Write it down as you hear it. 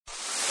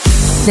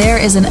There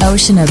is an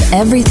ocean of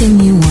everything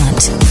you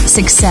want: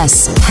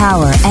 success,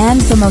 power,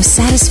 and the most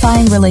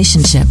satisfying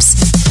relationships.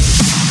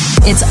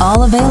 It's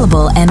all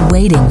available and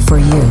waiting for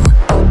you.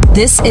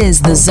 This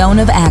is The Zone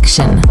of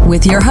Action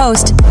with your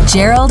host,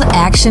 Gerald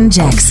Action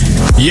Jackson.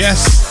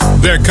 Yes,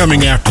 they're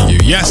coming after you.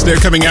 Yes, they're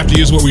coming after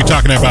you is what we're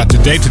talking about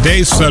today.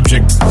 Today's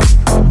subject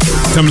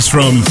comes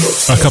from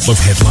a couple of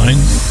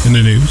headlines in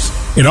the news.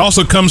 It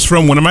also comes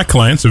from one of my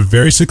clients, a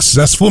very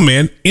successful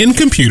man in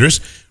computers,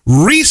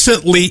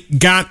 recently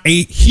got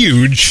a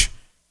huge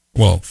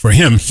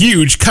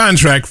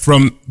contract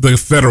from the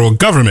federal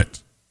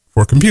government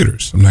for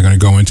computers. I'm not going to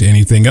go into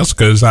anything else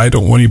because I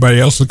don't want anybody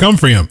else to come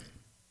for him.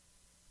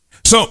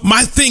 So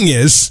my thing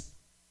is,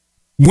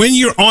 when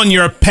you're on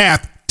your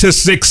path to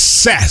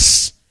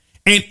success,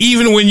 and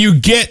even when you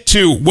get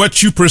to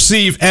what you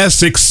perceive as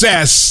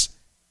success,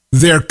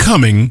 they're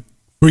coming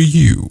for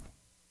you.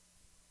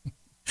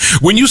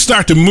 When you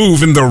start to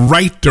move in the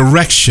right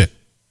direction,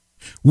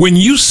 when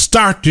you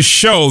start to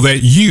show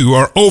that you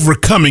are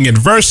overcoming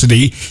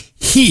adversity,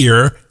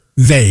 here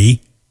they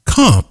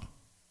come.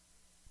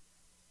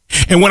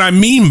 And what I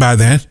mean by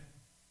that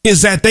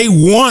is that they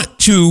want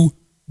to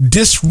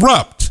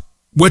disrupt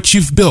what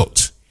you've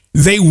built.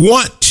 They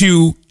want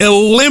to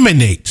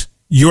eliminate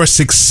your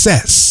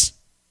success.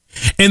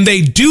 And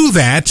they do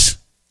that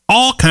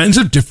all kinds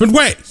of different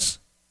ways.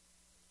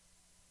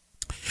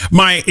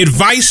 My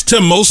advice to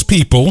most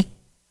people,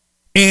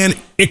 and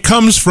it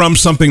comes from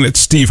something that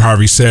Steve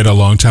Harvey said a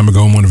long time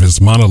ago in one of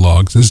his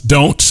monologues, is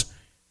don't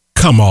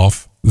come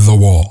off the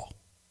wall.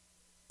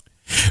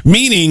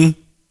 Meaning,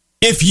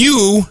 if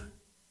you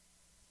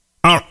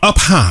are up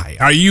high,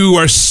 or you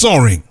are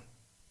soaring,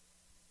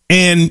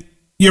 and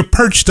you're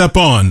perched up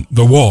on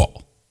the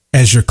wall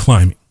as you're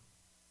climbing,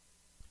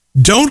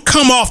 don't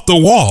come off the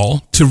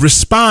wall to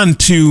respond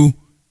to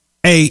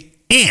an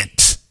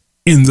ant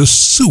in the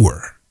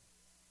sewer.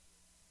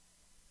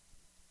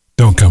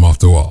 Don't come off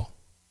the wall.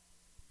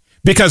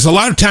 Because a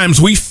lot of times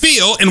we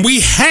feel, and we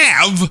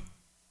have,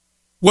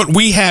 what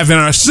we have in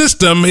our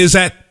system is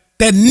that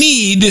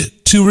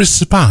need to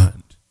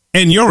respond.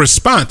 And your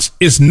response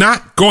is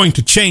not going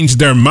to change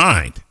their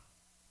mind.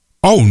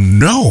 Oh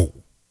no,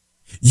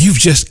 you've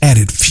just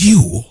added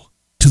fuel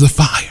to the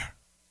fire.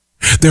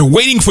 They're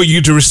waiting for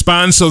you to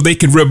respond so they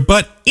can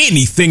rebut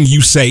anything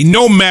you say.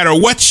 No matter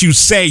what you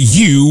say,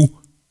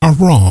 you are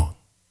wrong.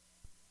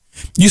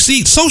 You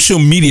see, social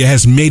media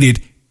has made it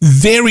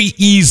very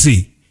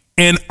easy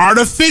and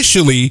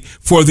artificially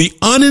for the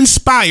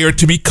uninspired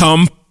to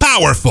become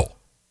powerful.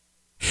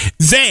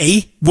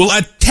 They will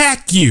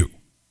attack you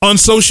on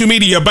social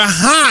media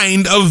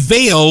behind a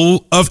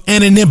veil of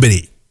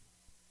anonymity.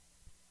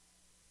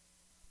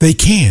 They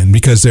can,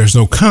 because there's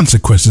no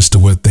consequences to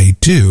what they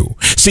do.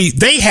 See,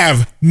 they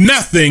have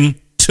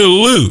nothing to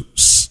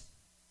lose.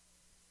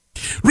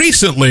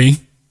 Recently,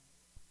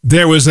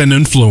 there was an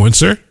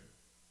influencer.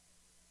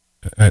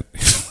 I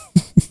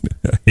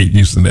hate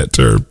using that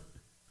term,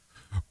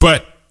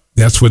 but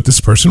that's what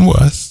this person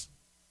was.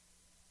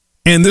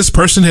 And this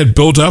person had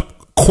built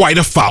up quite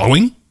a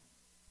following.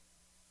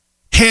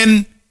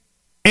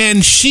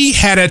 And she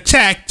had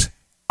attacked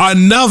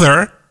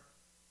another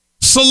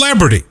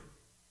celebrity.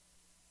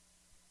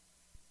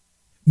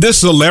 This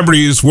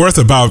celebrity is worth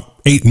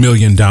about $8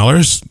 million.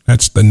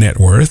 That's the net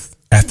worth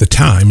at the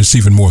time. It's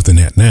even more than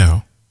that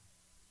now.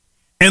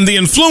 And the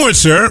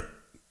influencer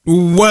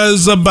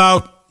was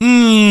about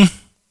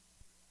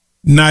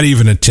not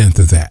even a tenth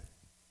of that.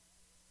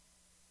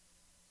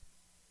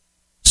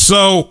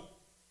 So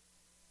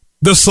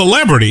the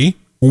celebrity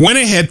went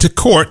ahead to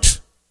court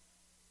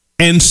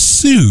and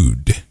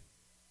sued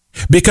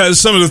because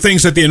some of the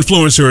things that the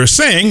influencer is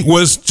saying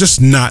was just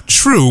not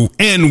true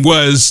and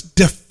was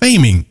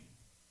defaming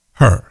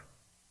her.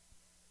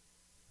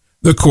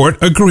 The court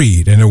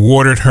agreed and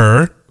awarded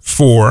her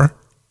 $4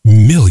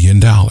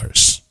 million.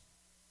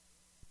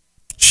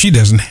 She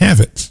doesn't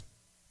have it.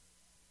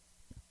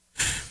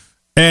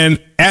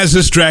 And as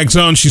this drags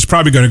on, she's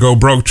probably going to go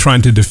broke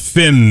trying to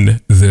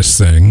defend this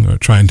thing or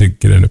trying to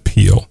get an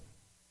appeal.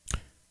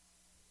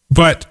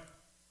 But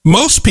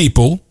most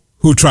people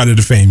who try to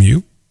defame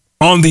you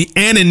on the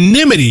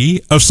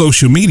anonymity of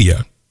social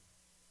media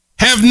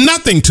have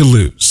nothing to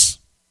lose.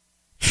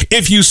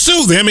 If you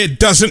sue them, it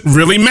doesn't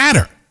really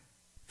matter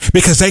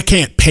because they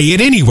can't pay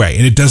it anyway,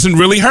 and it doesn't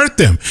really hurt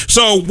them.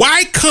 So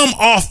why come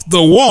off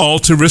the wall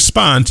to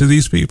respond to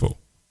these people?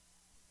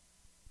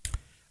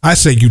 I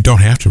say you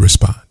don't have to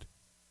respond.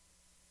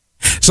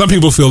 Some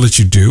people feel that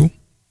you do,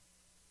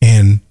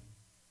 and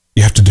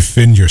you have to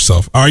defend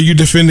yourself. Are you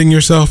defending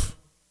yourself?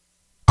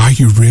 Are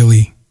you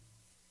really?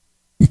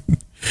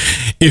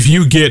 If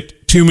you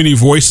get too many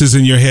voices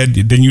in your head,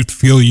 then you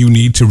feel you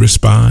need to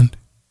respond.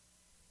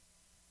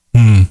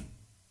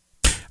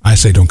 I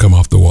say don't come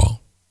off the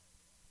wall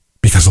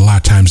because a lot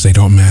of times they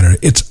don't matter.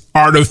 It's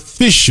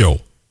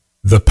artificial,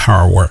 the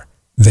power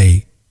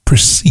they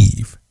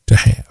perceive to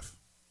have.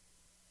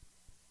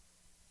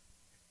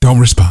 Don't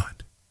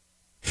respond.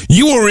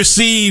 You will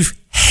receive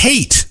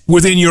hate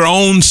within your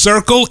own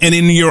circle and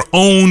in your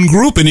own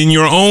group and in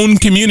your own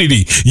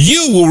community.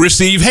 You will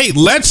receive hate.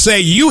 Let's say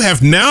you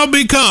have now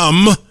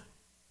become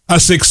a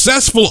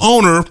successful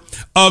owner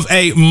of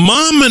a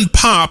mom and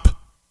pop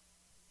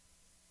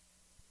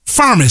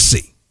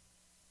pharmacy.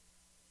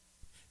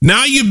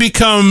 Now you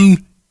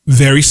become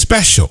very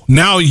special.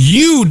 Now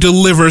you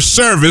deliver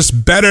service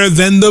better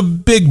than the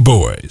big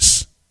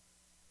boys.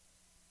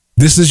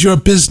 This is your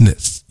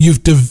business.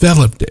 You've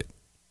developed it.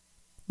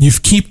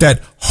 You've kept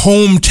that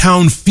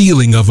hometown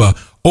feeling of a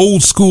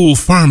old school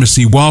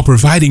pharmacy while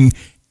providing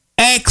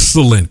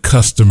excellent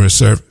customer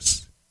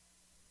service.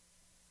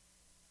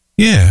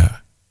 Yeah,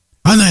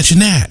 imagine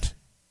that.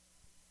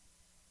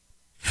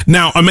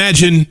 Now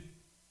imagine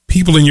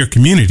people in your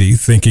community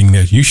thinking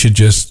that you should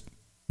just,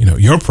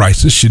 your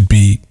prices should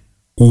be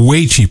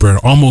way cheaper,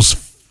 almost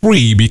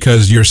free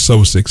because you're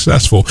so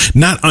successful,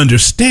 not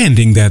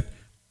understanding that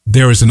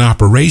there is an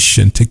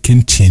operation to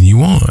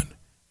continue on.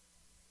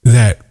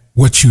 That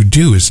what you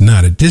do is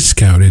not a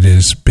discount. It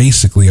is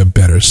basically a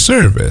better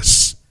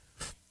service.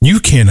 You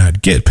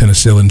cannot get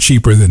penicillin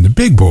cheaper than the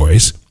big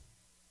boys,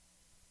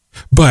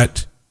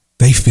 but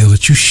they feel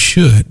that you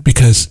should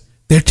because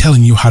they're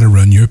telling you how to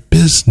run your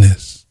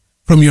business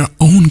from your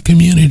own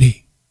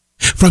community,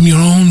 from your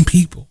own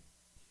people.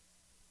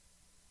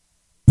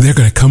 They're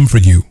going to come for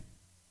you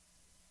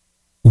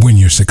when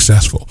you're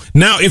successful.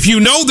 Now, if you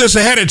know this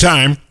ahead of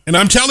time, and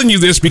I'm telling you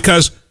this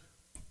because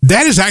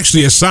that is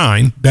actually a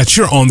sign that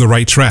you're on the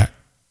right track.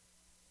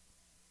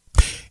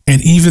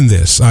 And even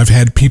this, I've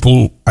had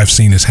people I've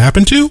seen this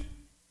happen to,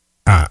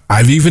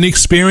 I've even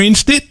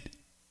experienced it,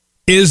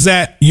 is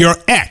that your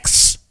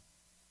ex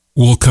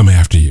will come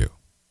after you.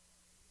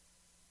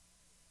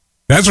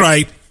 That's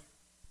right.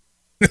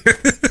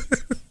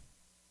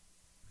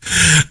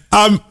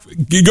 I'm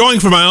going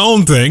for my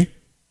own thing.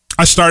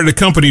 I started a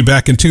company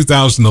back in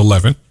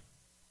 2011.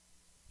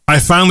 I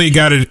finally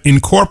got it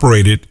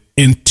incorporated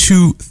in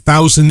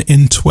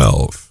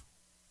 2012.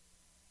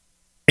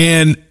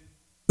 And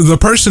the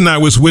person I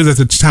was with at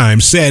the time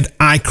said,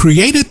 I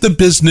created the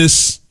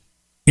business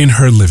in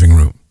her living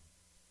room.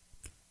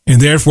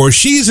 And therefore,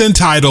 she's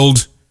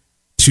entitled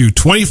to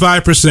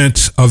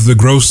 25% of the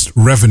gross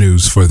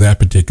revenues for that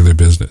particular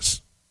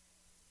business.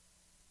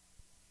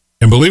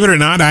 And believe it or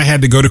not, I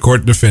had to go to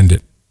court to defend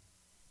it.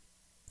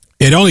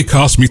 It only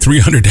cost me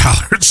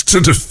 $300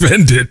 to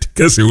defend it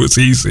because it was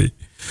easy.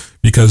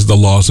 Because the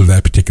laws of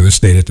that particular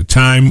state at the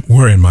time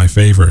were in my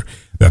favor,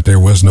 that there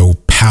was no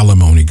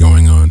palimony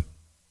going on.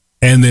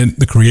 And then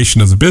the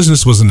creation of the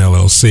business was an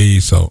LLC.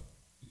 So,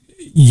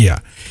 yeah.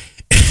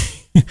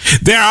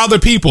 There are other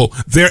people,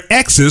 their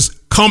exes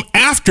come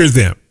after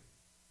them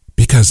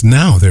because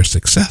now they're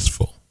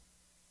successful.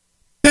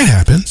 That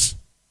happens.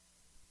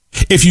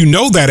 If you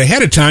know that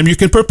ahead of time, you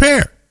can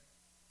prepare.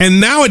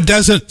 And now it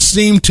doesn't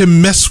seem to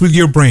mess with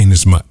your brain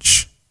as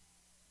much.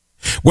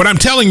 What I'm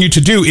telling you to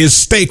do is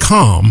stay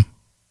calm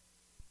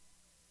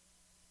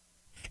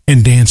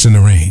and dance in the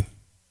rain.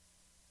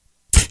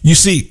 You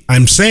see,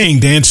 I'm saying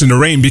dance in the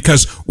rain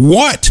because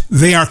what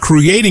they are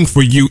creating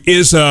for you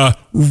is a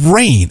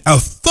rain, a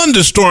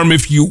thunderstorm,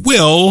 if you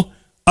will,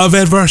 of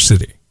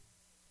adversity.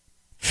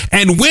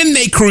 And when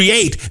they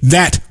create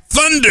that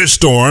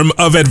thunderstorm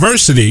of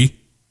adversity,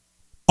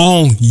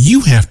 all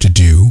you have to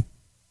do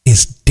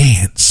is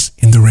dance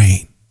in the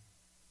rain.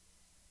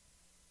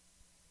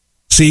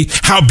 See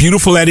how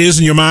beautiful that is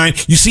in your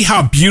mind? You see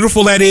how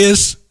beautiful that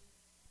is?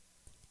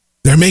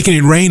 They're making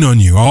it rain on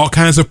you, all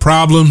kinds of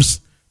problems,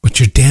 but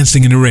you're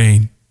dancing in the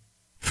rain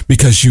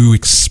because you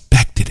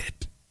expected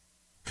it,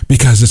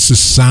 because it's a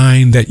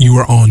sign that you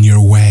are on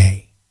your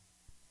way.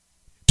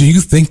 Do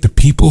you think the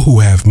people who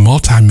have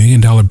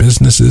multi-million-dollar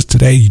businesses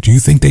today, do you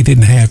think they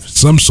didn't have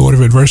some sort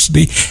of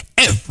adversity?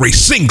 Every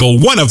single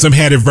one of them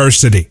had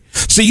adversity.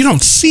 See, you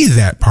don't see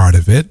that part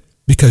of it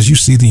because you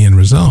see the end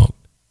result.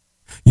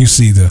 You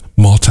see the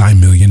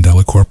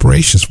multi-million-dollar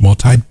corporations,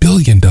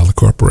 multi-billion-dollar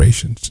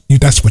corporations.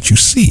 That's what you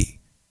see.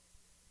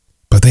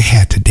 But they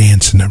had to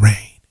dance in the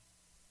rain.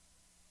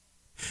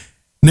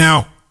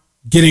 Now,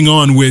 getting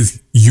on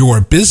with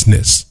your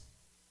business,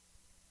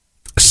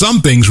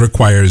 some things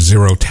require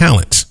zero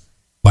talent,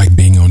 like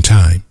being on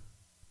time,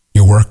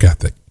 your work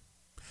ethic,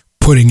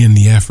 putting in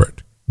the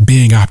effort,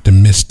 being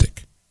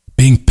optimistic,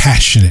 being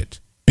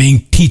passionate,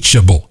 being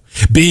teachable,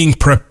 being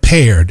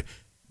prepared,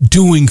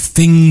 doing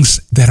things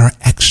that are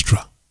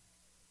extra.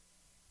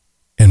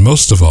 And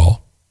most of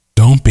all,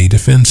 don't be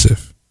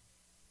defensive.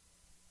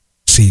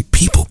 See,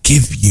 people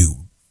give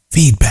you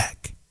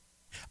feedback.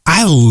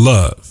 I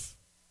love,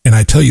 and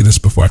I tell you this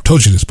before, I've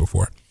told you this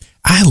before,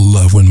 I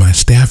love when my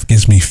staff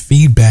gives me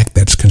feedback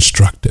that's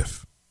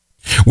constructive.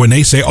 When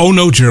they say, oh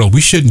no, Gerald,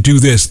 we shouldn't do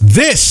this.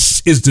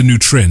 This is the new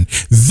trend.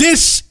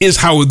 This is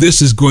how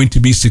this is going to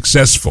be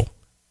successful.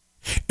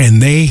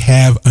 And they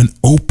have an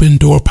open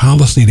door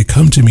policy to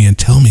come to me and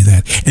tell me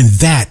that. And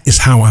that is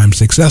how I'm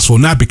successful,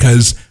 not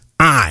because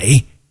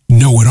I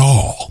know it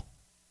all.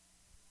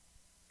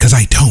 Because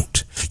I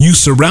don't. You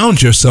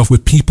surround yourself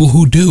with people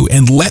who do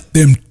and let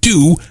them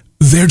do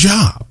their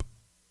job.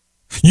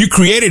 You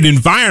create an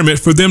environment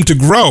for them to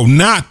grow,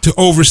 not to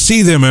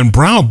oversee them and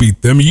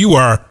browbeat them. You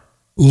are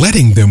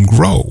letting them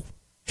grow.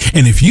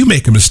 And if you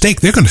make a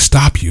mistake, they're going to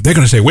stop you. They're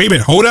going to say, wait a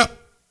minute, hold up.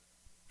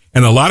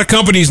 And a lot of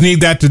companies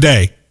need that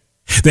today.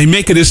 They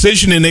make a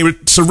decision and they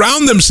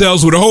surround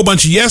themselves with a whole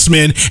bunch of yes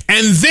men,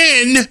 and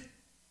then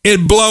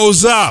it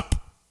blows up.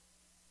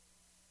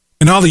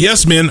 And all the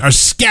yes men are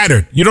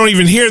scattered. You don't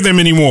even hear them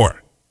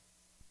anymore.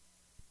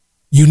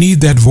 You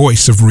need that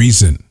voice of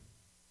reason.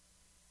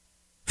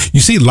 You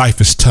see,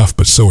 life is tough,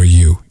 but so are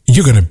you.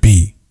 You're going to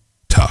be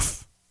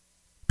tough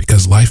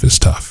because life is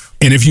tough.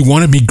 And if you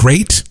want to be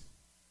great,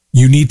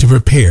 you need to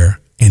prepare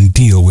and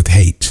deal with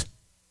hate.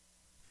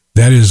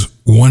 That is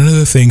one of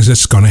the things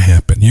that's going to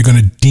happen. You're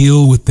going to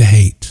deal with the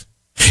hate.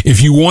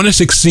 If you want to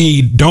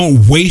succeed,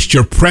 don't waste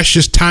your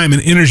precious time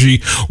and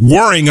energy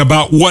worrying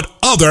about what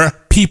other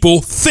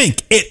people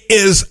think. It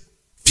is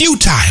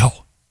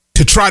futile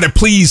to try to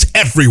please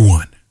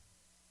everyone.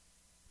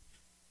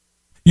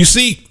 You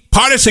see,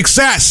 part of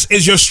success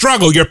is your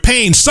struggle, your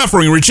pain,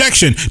 suffering,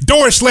 rejection,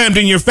 doors slammed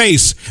in your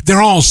face.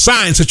 They're all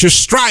signs that you're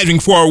striving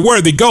for a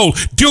worthy goal.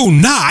 Do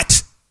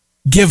not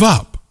give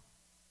up.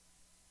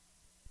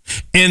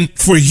 And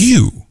for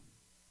you,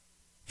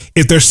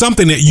 if there's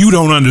something that you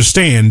don't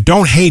understand,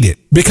 don't hate it.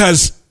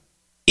 Because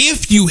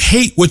if you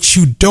hate what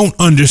you don't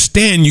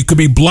understand, you could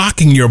be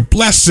blocking your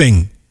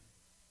blessing.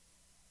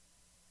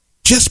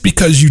 Just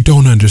because you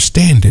don't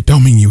understand it,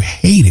 don't mean you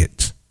hate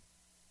it.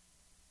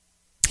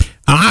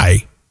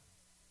 I,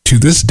 to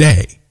this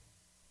day,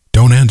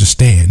 don't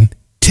understand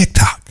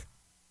TikTok.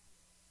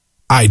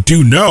 I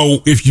do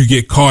know if you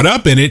get caught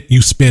up in it,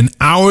 you spend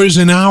hours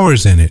and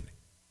hours in it.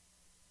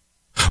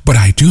 But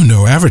I do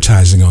know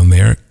advertising on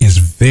there is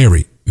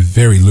very,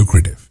 very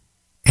lucrative,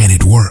 and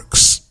it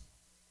works.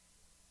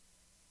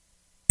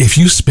 If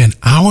you spend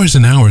hours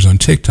and hours on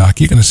TikTok,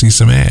 you're going to see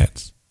some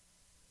ads.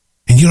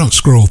 And you don't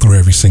scroll through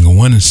every single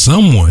one, and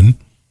someone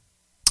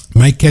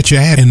might catch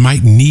your ad and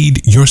might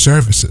need your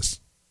services.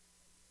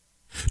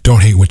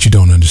 Don't hate what you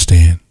don't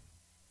understand.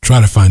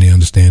 Try to find the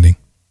understanding.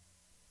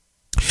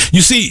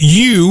 You see,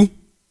 you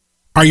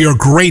are your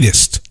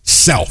greatest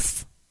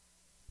self.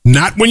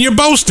 Not when you're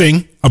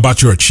boasting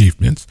about your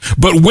achievements,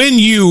 but when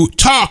you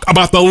talk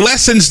about the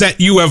lessons that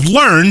you have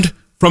learned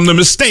from the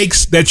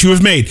mistakes that you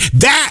have made.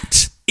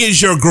 That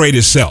is your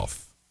greatest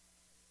self.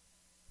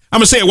 I'm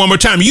going to say it one more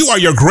time. You are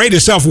your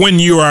greatest self when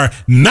you are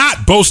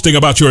not boasting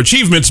about your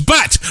achievements,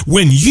 but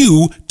when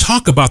you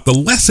talk about the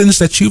lessons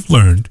that you've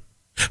learned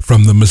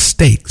from the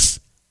mistakes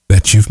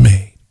that you've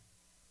made.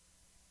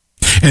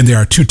 And there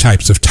are two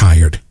types of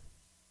tired.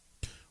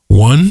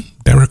 One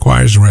that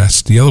requires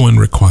rest. The other one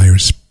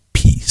requires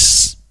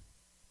peace.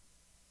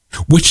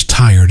 Which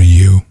tired are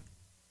you?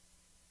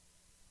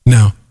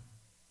 Now,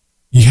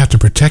 you have to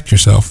protect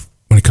yourself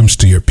when it comes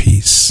to your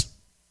peace.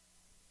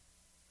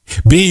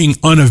 Being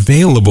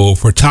unavailable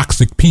for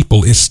toxic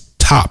people is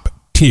top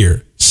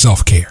tier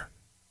self-care.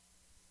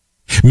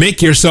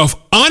 Make yourself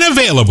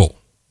unavailable.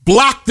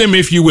 Block them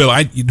if you will.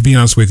 To be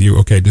honest with you,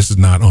 okay, this is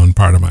not on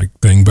part of my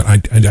thing, but I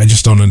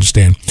just don't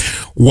understand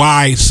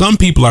why some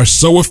people are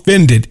so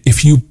offended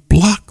if you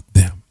block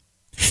them.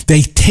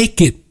 They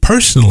take it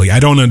personally. I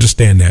don't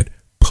understand that.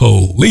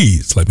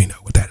 Please let me know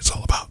what that is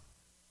all about.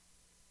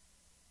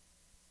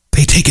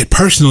 They take it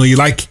personally,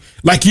 like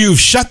you've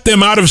shut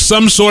them out of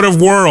some sort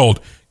of world.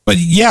 But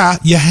yeah,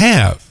 you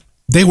have.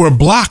 They were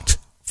blocked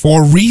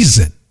for a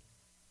reason.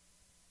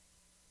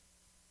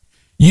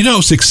 You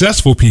know,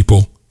 successful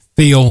people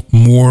fail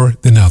more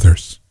than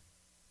others.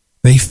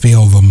 They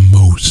fail the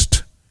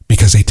most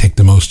because they take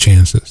the most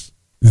chances.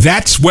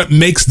 That's what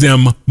makes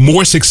them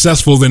more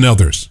successful than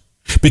others.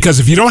 Because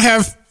if you don't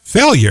have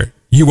failure,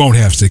 you won't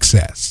have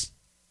success.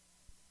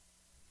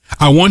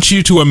 I want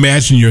you to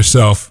imagine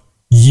yourself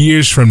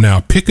years from now.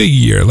 Pick a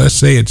year. Let's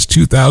say it's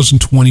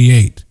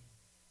 2028.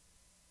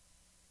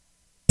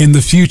 In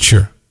the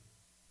future,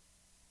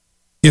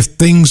 if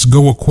things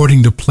go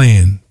according to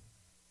plan,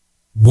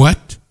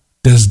 what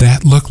does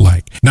that look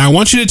like? Now, I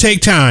want you to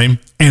take time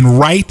and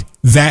write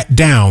that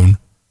down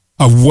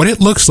of what it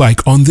looks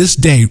like on this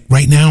day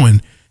right now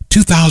in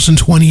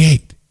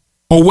 2028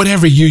 or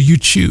whatever year you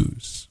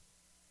choose.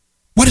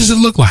 What does it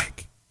look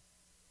like?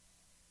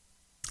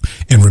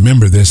 And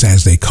remember this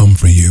as they come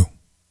for you.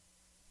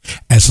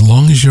 As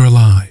long as you're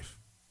alive,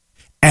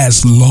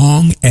 as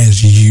long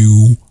as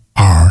you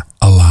are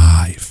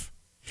alive,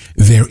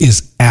 there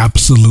is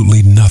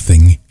absolutely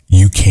nothing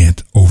you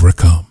can't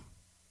overcome.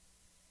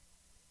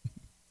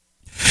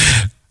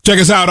 Check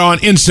us out on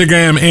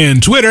Instagram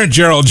and Twitter,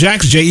 Gerald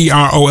Jax,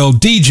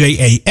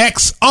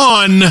 JeroldJax.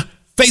 On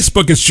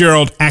Facebook, it's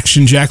Gerald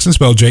Action Jackson,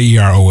 spelled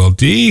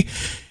Jerold.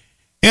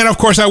 And of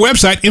course, our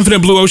website,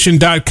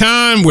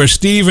 infiniteblueocean.com, where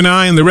Steve and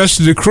I and the rest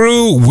of the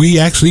crew, we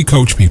actually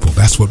coach people.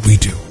 That's what we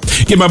do.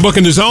 Get my book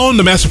in the zone,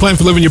 The Master Plan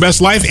for Living Your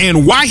Best Life,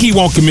 and why he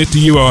won't commit to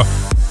you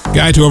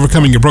Guide to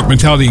Overcoming Your Broke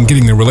Mentality and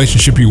Getting the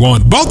Relationship You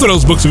Want. Both of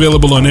those books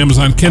available on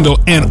Amazon, Kindle,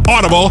 and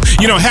Audible.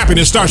 You know,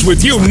 happiness starts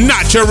with you,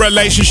 not your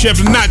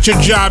relationships, not your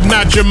job,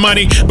 not your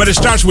money, but it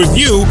starts with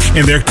you,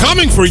 and they're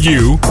coming for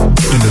you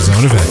in the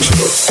Zone of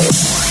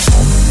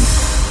Action.